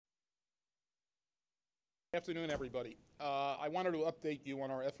Good afternoon, everybody. I wanted to update you on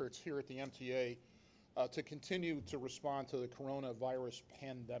our efforts here at the MTA to continue to respond to the coronavirus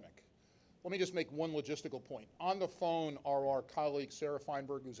pandemic. Let me just make one logistical point. On the phone are our colleagues Sarah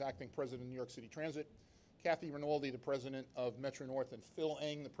Feinberg, who's acting president of New York City Transit, Kathy Rinaldi, the president of Metro North, and Phil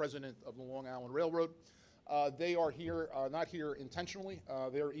Eng, the president of the Long Island Railroad. They are here, not here intentionally.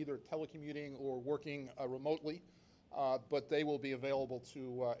 They're either telecommuting or working remotely. But they will be available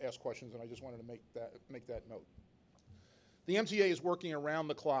to ask questions, and I just wanted to make that note. The MTA is working around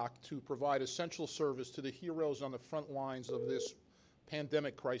the clock to provide essential service to the heroes on the front lines of this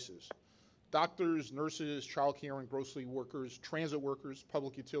pandemic crisis. Doctors, nurses, child care and grocery workers, transit workers,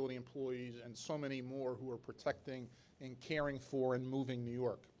 public utility employees, and so many more who are protecting and caring for and moving New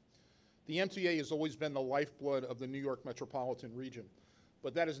York. The MTA has always been the lifeblood of the New York metropolitan region,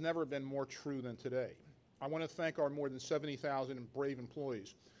 but that has never been more true than today. I want to thank our more than 70,000 brave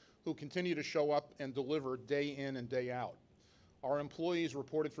employees who continue to show up and deliver day in and day out. Our employees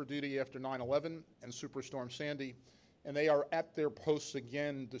reported for duty after 9/11 and Superstorm Sandy, and they are at their posts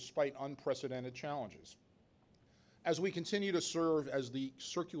again despite unprecedented challenges. As we continue to serve as the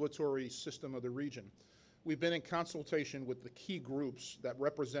circulatory system of the region, we've been in consultation with the key groups that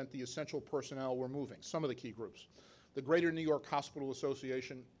represent the essential personnel we're moving, some of the key groups. The Greater New York Hospital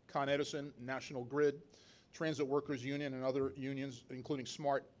Association, Con Edison, National Grid, Transit Workers Union and other unions, including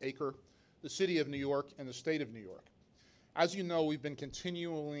SMART, ACRE, the City of New York, and the State of New York. As you know, we've been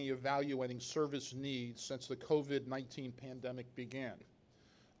continually evaluating service needs since the COVID-19 pandemic began.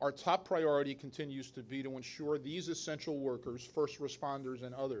 Our top priority continues to be to ensure these essential workers, first responders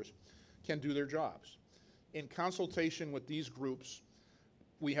and others, can do their jobs. In consultation with these groups,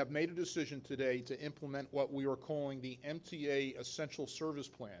 we have made a decision today to implement what we are calling the MTA Essential Service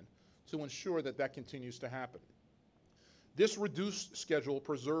Plan, to ensure that that continues to happen. This reduced schedule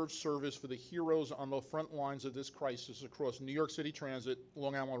preserves service for the heroes on the front lines of this crisis across New York City Transit,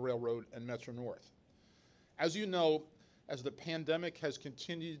 Long Island Railroad, and Metro North. As you know, as the pandemic has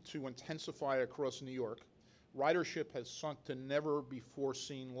continued to intensify across New York, ridership has sunk to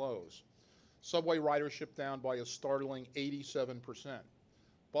never-before-seen lows. Subway ridership down by a startling 87%,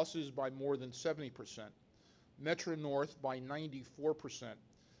 buses by more than 70%, Metro North by 94%,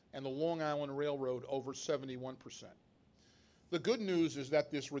 and the Long Island Railroad over 71%. The good news is that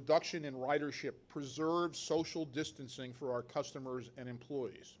this reduction in ridership preserves social distancing for our customers and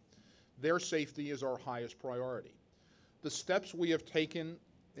employees. Their safety is our highest priority. The steps we have taken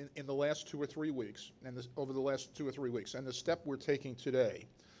in the last 2 or 3 weeks, and over the last 2 or 3 weeks, and the step we're taking today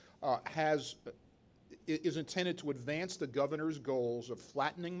is intended to advance the governor's goals of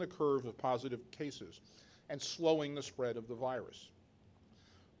flattening the curve of positive cases and slowing the spread of the virus.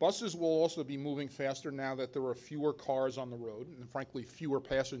 Buses will also be moving faster now that there are fewer cars on the road and, frankly, fewer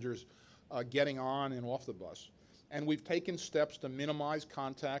passengers getting on and off the bus. And we've taken steps to minimize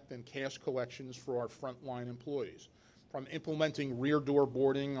contact and cash collections for our frontline employees, from implementing rear door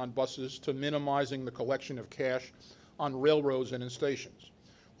boarding on buses to minimizing the collection of cash on railroads and in stations.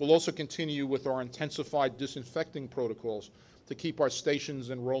 We'll also continue with our intensified disinfecting protocols to keep our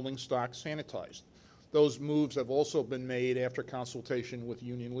stations and rolling stock sanitized. Those moves have also been made after consultation with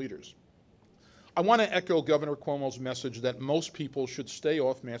union leaders. I want to echo Governor Cuomo's message that most people should stay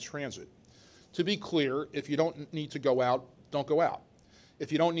off mass transit. To be clear, if you don't need to go out, don't go out.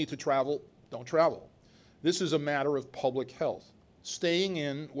 If you don't need to travel, don't travel. This is a matter of public health. Staying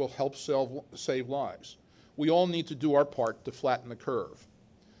in will help save lives. We all need to do our part to flatten the curve.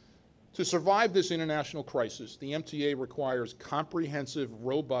 To survive this international crisis, the MTA requires comprehensive,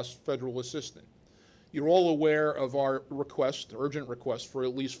 robust federal assistance. You're all aware of our urgent request for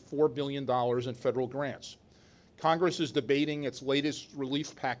at least $4 billion in federal grants. Congress is debating its latest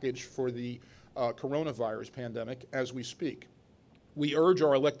relief package for the coronavirus pandemic as we speak. We urge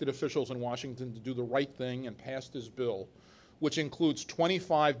our elected officials in Washington to do the right thing and pass this bill, which includes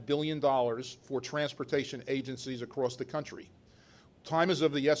 $25 billion for transportation agencies across the country. Time is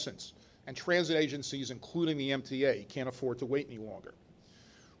of the essence, and transit agencies, including the MTA, can't afford to wait any longer.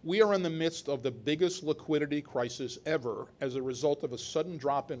 We are in the midst of the biggest liquidity crisis ever as a result of a sudden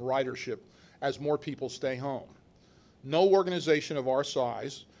drop in ridership as more people stay home. No organization of our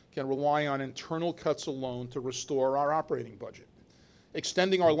size can rely on internal cuts alone to restore our operating budget.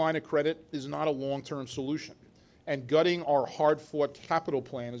 Extending our line of credit is not a long-term solution, and gutting our hard-fought capital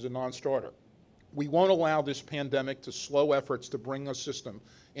plan is a non-starter. We won't allow this pandemic to slow efforts to bring a system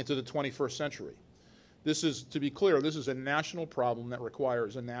into the 21st century. This is, to be clear, this is a national problem that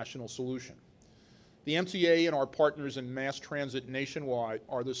requires a national solution. The MTA and our partners in mass transit nationwide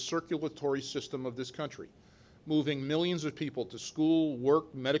are the circulatory system of this country. moving millions of people to school,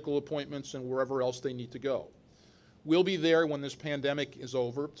 work, medical appointments, and wherever else they need to go. We'll be there when this pandemic is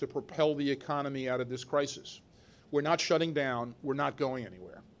over to propel the economy out of this crisis. We're not shutting down. We're not going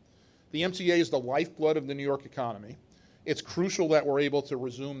anywhere. The MTA is the lifeblood of the New York economy. It's crucial that we're able to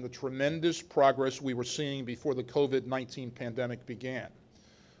resume the tremendous progress we were seeing before the COVID-19 pandemic began.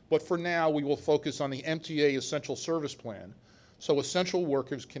 But for now, we will focus on the MTA Essential Service Plan so essential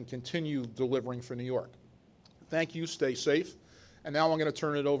workers can continue delivering for New York. Thank you. Stay safe. And now I'm going to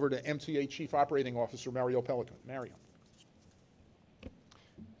turn it over to MTA Chief Operating Officer Mario Pelican. Mario.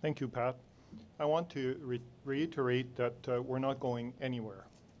 Thank you, Pat. I want to reiterate that we're not going anywhere.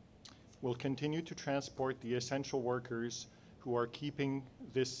 We'll continue to transport the essential workers who are keeping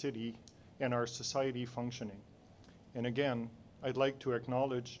this city and our society functioning. And again, I'd like to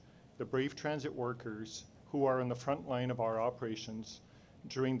acknowledge the brave transit workers who are on the front line of our operations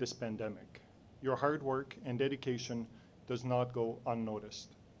during this pandemic. Your hard work and dedication does not go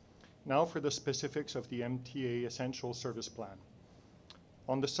unnoticed. Now for the specifics of the MTA Essential Service Plan.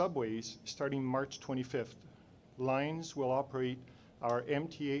 On the subways, starting March 25th, lines will operate our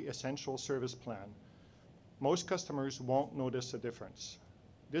MTA Essential Service Plan. Most customers won't notice a difference.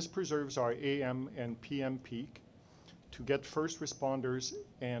 This preserves our AM and PM peak to get first responders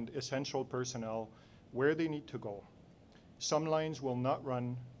and essential personnel where they need to go. Some lines will not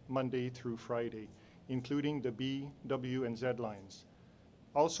run Monday through Friday, including the B, W, and Z lines.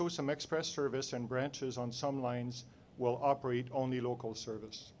 Also, some express service and branches on some lines will operate only local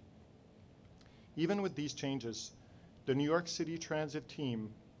service. Even with these changes, the New York City Transit team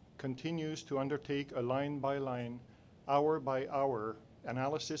continues to undertake a line-by-line, hour-by-hour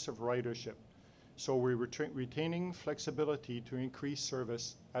analysis of ridership, so we're retaining flexibility to increase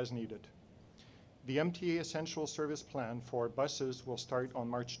service as needed. The MTA Essential Service Plan for buses will start on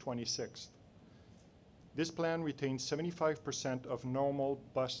March 26th. This plan retains 75% of normal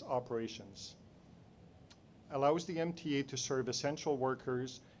bus operations, allows the MTA to serve essential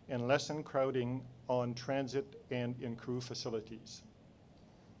workers and lessen crowding on transit and in crew facilities.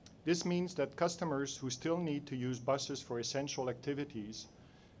 This means that customers who still need to use buses for essential activities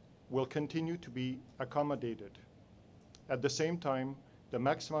will continue to be accommodated. At the same time, the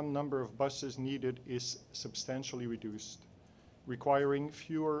maximum number of buses needed is substantially reduced, requiring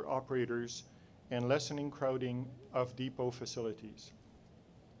fewer operators and lessening crowding of depot facilities.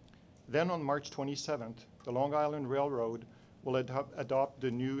 Then on March 27th, the Long Island Railroad will adopt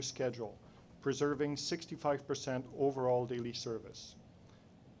the new schedule, preserving 65% overall daily service.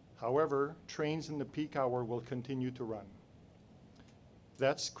 However, trains in the peak hour will continue to run.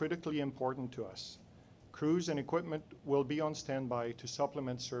 That's critically important to us. Crews and equipment will be on standby to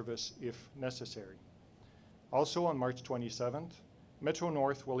supplement service if necessary. Also on March 27th, Metro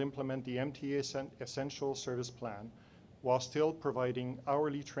North will implement the MTA Essential Service Plan while still providing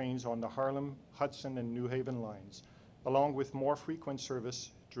hourly trains on the Harlem, Hudson, and New Haven lines, along with more frequent service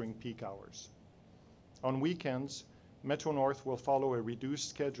during peak hours. On weekends, Metro North will follow a reduced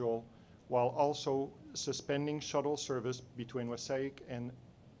schedule while also suspending shuttle service between Wassaic and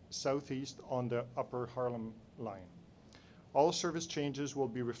Southeast on the Upper Harlem line. All service changes will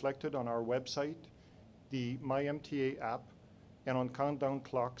be reflected on our website, the MyMTA app, and on countdown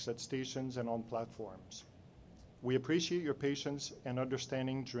clocks at stations and on platforms. We appreciate your patience and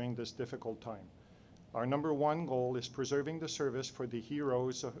understanding during this difficult time. Our number one goal is preserving the service for the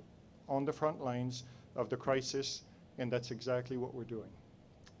heroes on the front lines of the crisis, and that's exactly what we're doing.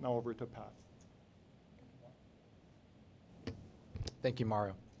 Now over to Pat. Thank you,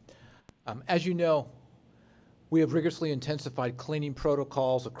 Mario. As you know, we have rigorously intensified cleaning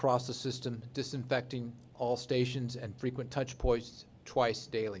protocols across the system, disinfecting all stations and frequent touch points twice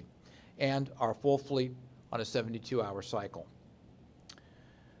daily, and our full fleet on a 72-hour cycle.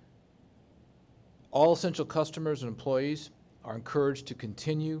 All essential customers and employees are encouraged to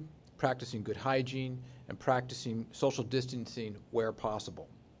continue practicing good hygiene and practicing social distancing where possible.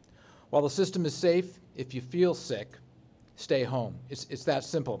 While the system is safe, if you feel sick, stay home. It's that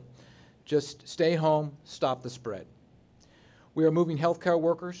simple. Just stay home, stop the spread. We are moving healthcare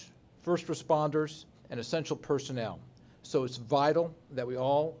workers, first responders, and essential personnel. So it's vital that we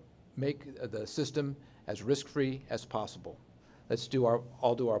all make the system as risk-free as possible. Let's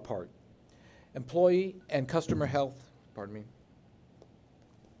all do our part. Employee and customer health,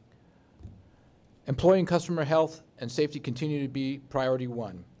 Employee and customer health and safety continue to be priority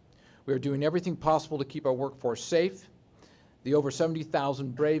one. We are doing everything possible to keep our workforce safe, the over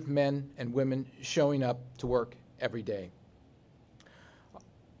 70,000 brave men and women showing up to work every day.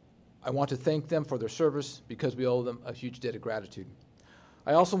 I want to thank them for their service because we owe them a huge debt of gratitude.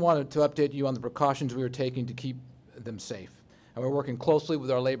 I also wanted to update you on the precautions we are taking to keep them safe, and we're working closely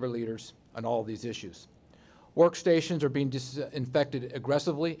with our labor leaders on all of these issues. Workstations are being disinfected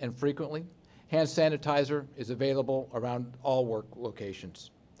aggressively and frequently. Hand sanitizer is available around all work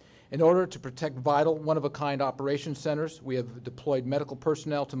locations. In order to protect vital, one-of-a-kind operation centers, we have deployed medical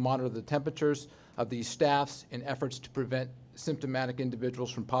personnel to monitor the temperatures of these staffs in efforts to prevent symptomatic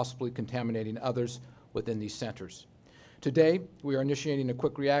individuals from possibly contaminating others within these centers. Today, we are initiating a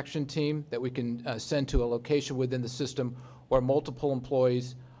quick reaction team that we can send to a location within the system where multiple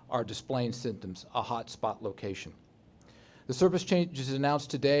employees are displaying symptoms, a hotspot location. The service changes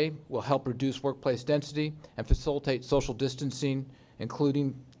announced today will help reduce workplace density and facilitate social distancing,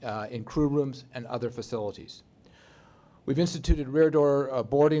 including in crew rooms and other facilities. We've instituted rear door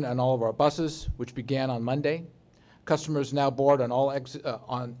boarding on all of our buses, which began on Monday. Customers now board on all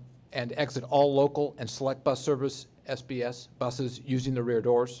and exit all local and select bus service SBS buses using the rear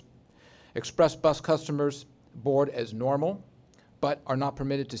doors. Express bus customers board as normal, but are not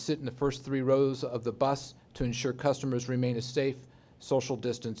permitted to sit in the first 3 rows of the bus to ensure customers remain a safe social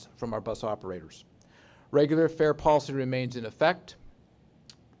distance from our bus operators. Regular fare policy remains in effect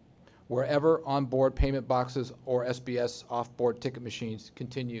wherever on-board payment boxes or SBS off-board ticket machines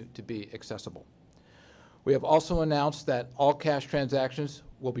continue to be accessible. We have also announced that all cash transactions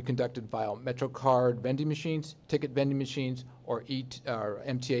will be conducted via MetroCard vending machines, ticket vending machines, or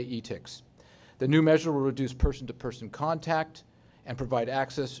MTA e-tics. The new measure will reduce person-to-person contact and provide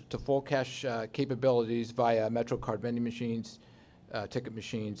access to full cash capabilities via MetroCard vending machines, ticket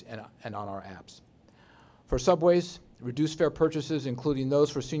machines, and on our apps. For subways, reduced fare purchases, including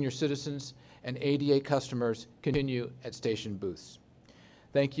those for senior citizens and ADA customers, continue at station booths.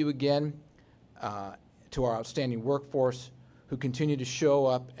 Thank you again to our outstanding workforce who continue to show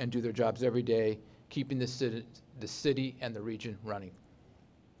up and do their jobs every day, keeping the city and the region running.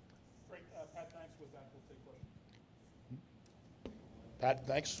 Great. Pat, thanks. With that, we'll take questions. Pat,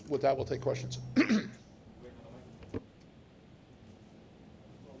 thanks. With that, we'll take questions.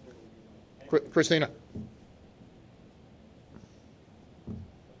 Christina.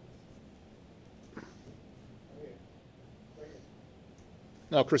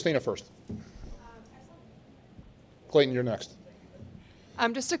 No, Christina first. Clayton, you're next.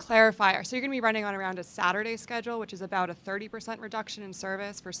 Just to clarify, so you're going to be running on around a Saturday schedule, which is about a 30% reduction in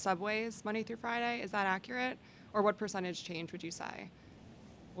service for subways Monday through Friday. Is that accurate? Or what percentage change would you say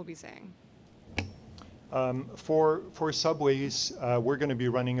we'll be seeing? For subways, we're going to be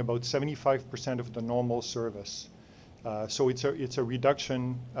running about 75% of the normal service. So it's a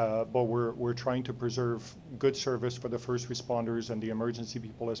reduction, but we're trying to preserve good service for the first responders and the emergency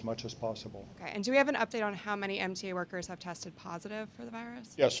people as much as possible. Okay, and do we have an update on how many MTA workers have tested positive for the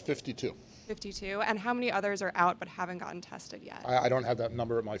virus? Yes, 52. 52, and how many others are out but haven't gotten tested yet? I don't have that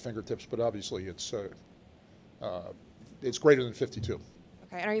number at my fingertips, but obviously it's greater than 52.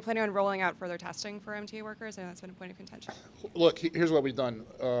 Okay, and are you planning on rolling out further testing for MTA workers? I know that's been a point of contention. Look, here's what we've done.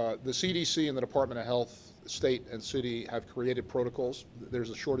 The CDC and the Department of Health, state and city, have created protocols. There's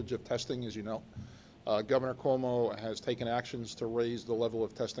a shortage of testing, as you know. Governor Cuomo has taken actions to raise the level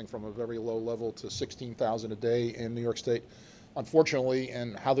of testing from a very low level to 16,000 a day in New York State. Unfortunately,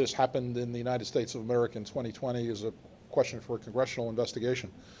 and how this happened in the United States of America in 2020 is a question for a congressional investigation.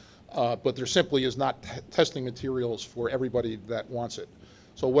 But there simply is not testing materials for everybody that wants it.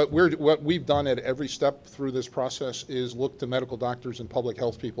 So what we've done at every step through this process is look to medical doctors and public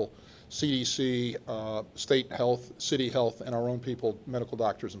health people, CDC, state health, city health, and our own people, medical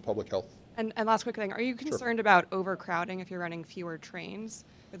doctors and public health. And last quick thing, are you concerned about overcrowding if you're running fewer trains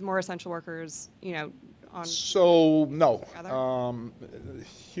with more essential workers, you know, on? So no.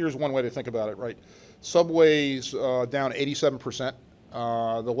 Here's one way to think about it, right? Subways down 87%.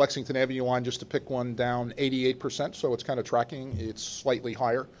 The Lexington Avenue line, just to pick one, down 88%, so it's kind of tracking. It's slightly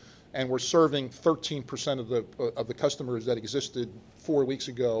higher. And we're serving 13% of the customers that existed 4 weeks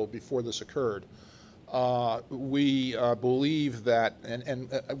ago before this occurred. We believe that, and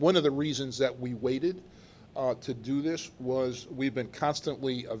one of the reasons that we waited to do this was we've been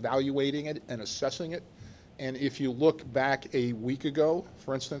constantly evaluating it and assessing it. And if you look back a week ago,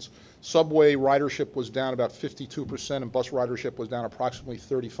 for instance, subway ridership was down about 52% and bus ridership was down approximately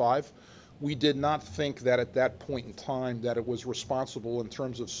 35%. We did not think that at that point in time that it was responsible in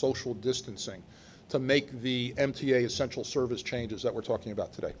terms of social distancing to make the MTA essential service changes that we're talking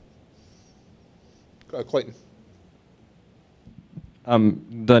about today. Clayton.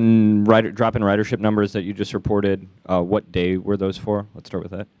 The drop in ridership numbers that you just reported, what day were those for? Let's start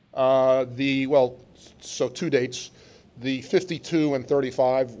with that. So 2 dates. The 52 and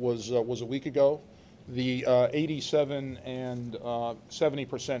 35 was a week ago. The 87 and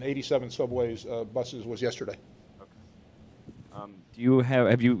 70%, 87 subways buses was yesterday. Do you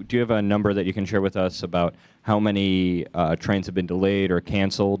have a number that you can share with us about how many trains have been delayed or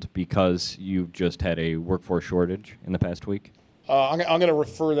canceled because you've just had a workforce shortage in the past week? I'm going to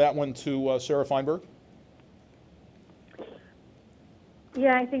refer that one to Sarah Feinberg.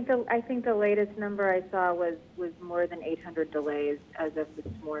 Yeah, I think the latest number I saw was more than 800 delays as of this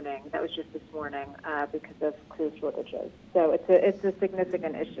morning. That was just this morning because of crew shortages. So it's a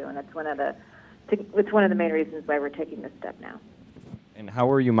significant issue, and it's one of the main reasons why we're taking this step now. And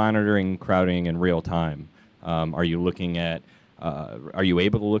how are you monitoring crowding in real time? Are you looking at are you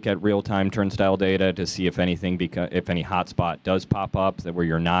able to look at real-time turnstile data to see if anything, if any hotspot does pop up that where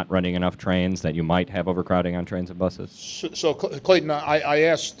you're not running enough trains, that you might have overcrowding on trains and buses? So Clayton, I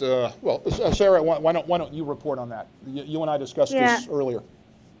asked, Sarah, why don't you report on that? You and I discussed this earlier.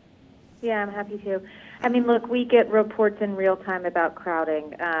 Yeah, I'm happy to. I mean, look, we get reports in real time about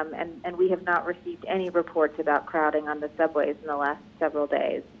crowding, and we have not received any reports about crowding on the subways in the last several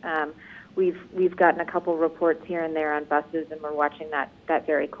days. We've gotten a couple reports here and there on buses, and we're watching that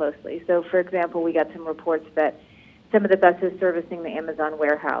very closely. So, for example, we got some reports that some of the buses servicing the Amazon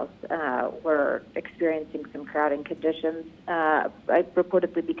warehouse were experiencing some crowding conditions,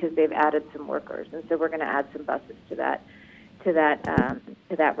 reportedly because they've added some workers, and so we're going to add some buses to that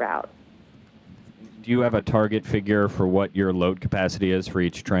route. Do you have a target figure for what your load capacity is for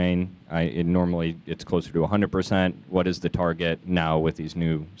each train? Normally it's closer to 100%. What is the target now with these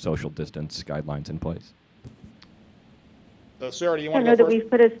new social distance guidelines in place? Sarah, do you I want don't to know go that first?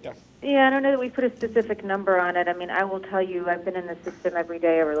 we've put I don't know that we've put a specific number on it. I mean, I will tell you, I've been in the system every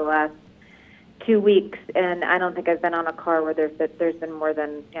day over the last 2 weeks, and I don't think I've been on a car where there's been more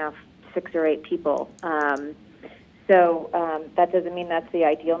than 6 or 8 people. So that doesn't mean that's the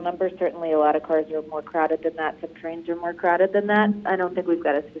ideal number. Certainly a lot of cars are more crowded than that. Some trains are more crowded than that. I don't think we've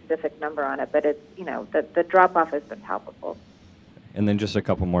got a specific number on it, but it's, the drop-off has been palpable. And then just a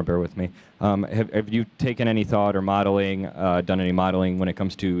couple more, bear with me. Have you taken any thought or modeling, done any modeling when it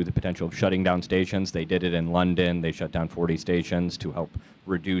comes to the potential of shutting down stations? They did it in London. They shut down 40 stations to help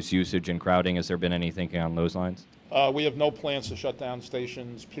reduce usage and crowding. Has there been any thinking on those lines? We have no plans to shut down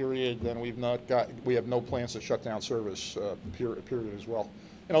stations, period, and we have no plans to shut down service, period, as well.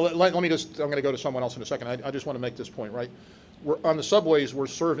 Let me just, I'm going to go to someone else in a second. I just want to make this point, right? On the subways, we're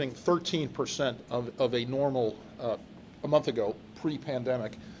serving 13% of a normal, a month ago,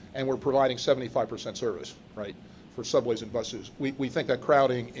 pre-pandemic, and we're providing 75% service, right, for subways and buses. We think that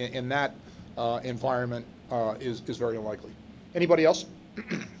crowding in that environment is very unlikely. Anybody else?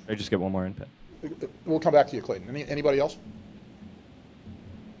 Can I just get one more input? We'll come back to you, Clayton. Anybody else?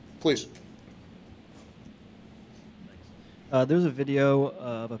 Please. There's a video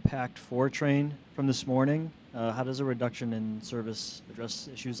of a packed 4 train from this morning. How does a reduction in service address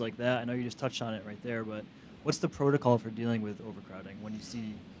issues like that? I know you just touched on it right there, but what's the protocol for dealing with overcrowding when you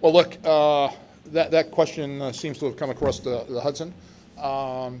see? Well, look, that question seems to have come across the Hudson.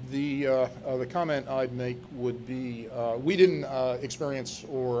 The comment I'd make would be we didn't experience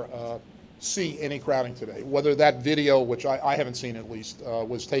or see any crowding today. Whether that video, which I haven't seen at least,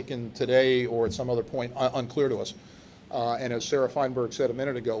 was taken today or at some other point, unclear to us. And as Sarah Feinberg said a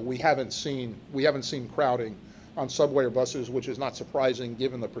minute ago, we haven't seen crowding on subway or buses, which is not surprising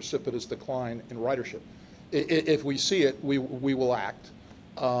given the precipitous decline in ridership. If we see it, we will act.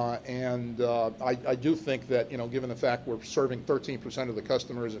 And I do think that, given the fact we're serving 13% of the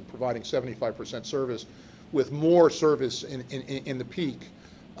customers and providing 75% service, with more service in the peak,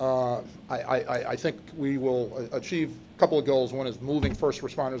 I think we will achieve a couple of goals. One is moving first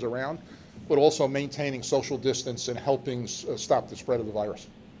responders around, but also maintaining social distance and helping stop the spread of the virus.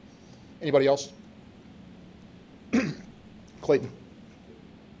 Anybody else? Clayton.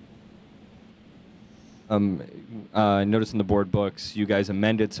 I noticed in the board books, you guys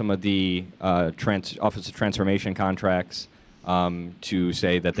amended some of the Office of Transformation contracts to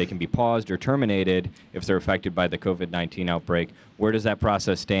say that they can be paused or terminated if they're affected by the COVID-19 outbreak. Where does that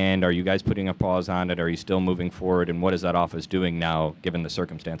process stand? Are you guys putting a pause on it? Are you still moving forward? And what is that office doing now, given the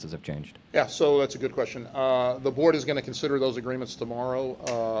circumstances have changed? Yeah, so that's a good question. The board is going to consider those agreements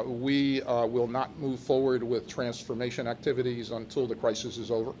tomorrow. We will not move forward with transformation activities until the crisis is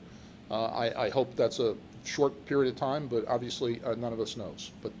over. I hope that's a short period of time, but obviously none of us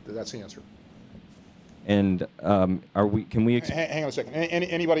knows. But that's the answer. And can we? Hang on a second.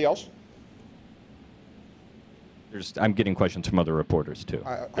 Anybody else? I'm getting questions from other reporters too.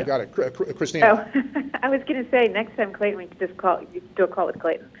 I got it, Christina. Oh, I was going to say next time, Clayton, we could just do a call with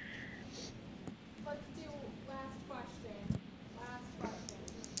Clayton. Let's do last question.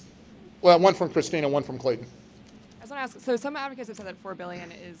 Well, one from Christina, one from Clayton. I just want to ask, so some advocates have said that $4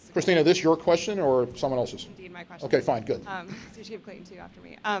 billion is Christina, this your question or someone else's? indeed my question. Okay, fine, good. So you should give Clayton two after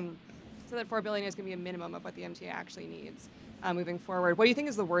me. So that $4 billion is going to be a minimum of what the MTA actually needs moving forward. What do you think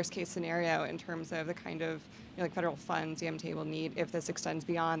is the worst case scenario in terms of the kind of like federal funds the MTA will need if this extends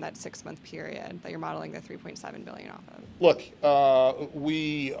beyond that 6-month period that you're modeling the $3.7 billion off of? Look,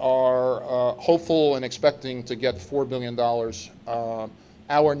 we are hopeful and expecting to get $4 billion.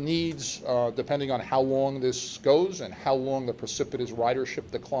 Our needs, depending on how long this goes and how long the precipitous ridership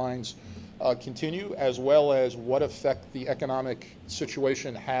declines continue, as well as what effect the economic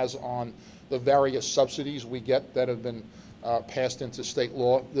situation has on the various subsidies we get that have been passed into state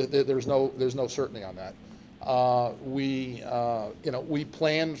law. There's no certainty on that. We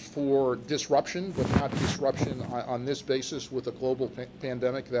planned for disruption, but not disruption on this basis with a global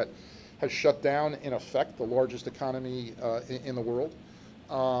pandemic that has shut down, in effect, the largest economy in the world.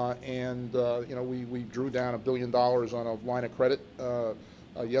 We drew down $1 billion on a line of credit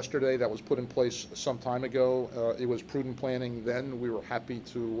yesterday that was put in place some time ago. It was prudent planning then. We were happy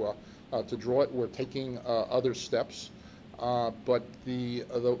to draw it. We're taking other steps. But the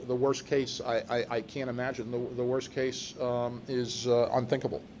worst case, I can't imagine. The worst case is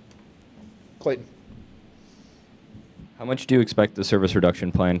unthinkable. Clayton. How much do you expect the service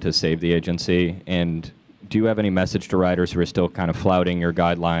reduction plan to save the agency? And do you have any message to riders who are still kind of flouting your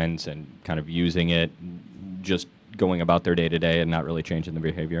guidelines and kind of using it, just going about their day-to-day and not really changing their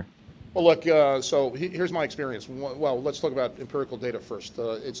behavior? Well, look, so here's my experience. Well, let's talk about empirical data first.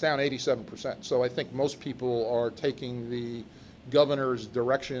 It's down 87%. So I think most people are taking the governor's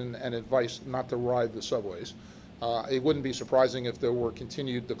direction and advice not to ride the subways. It wouldn't be surprising if there were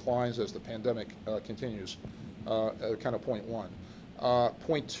continued declines as the pandemic continues, kind of point one.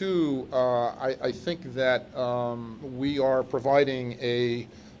 Point two, I think that we are providing a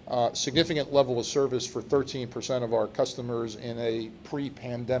significant level of service for 13% of our customers in a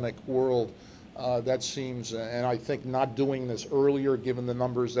pre-pandemic world. That seems, and I think not doing this earlier, given the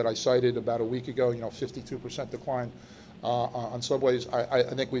numbers that I cited about a week ago, 52% decline on subways, I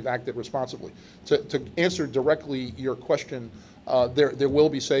think we've acted responsibly. To answer directly your question, there will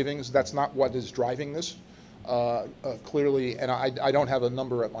be savings. That's not what is driving this. Clearly, and I don't have a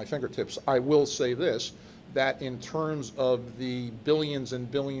number at my fingertips. I will say this, that in terms of the billions and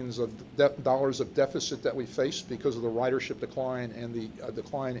billions of dollars of deficit that we face because of the ridership decline and the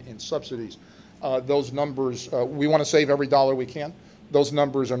decline in subsidies, those numbers, we want to save every dollar we can. Those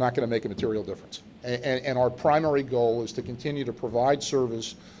numbers are not going to make a material difference. And our primary goal is to continue to provide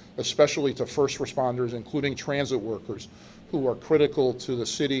service, especially to first responders, including transit workers, who are critical to the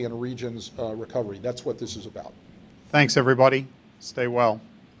city and region's recovery. That's what this is about. Thanks, everybody. Stay well.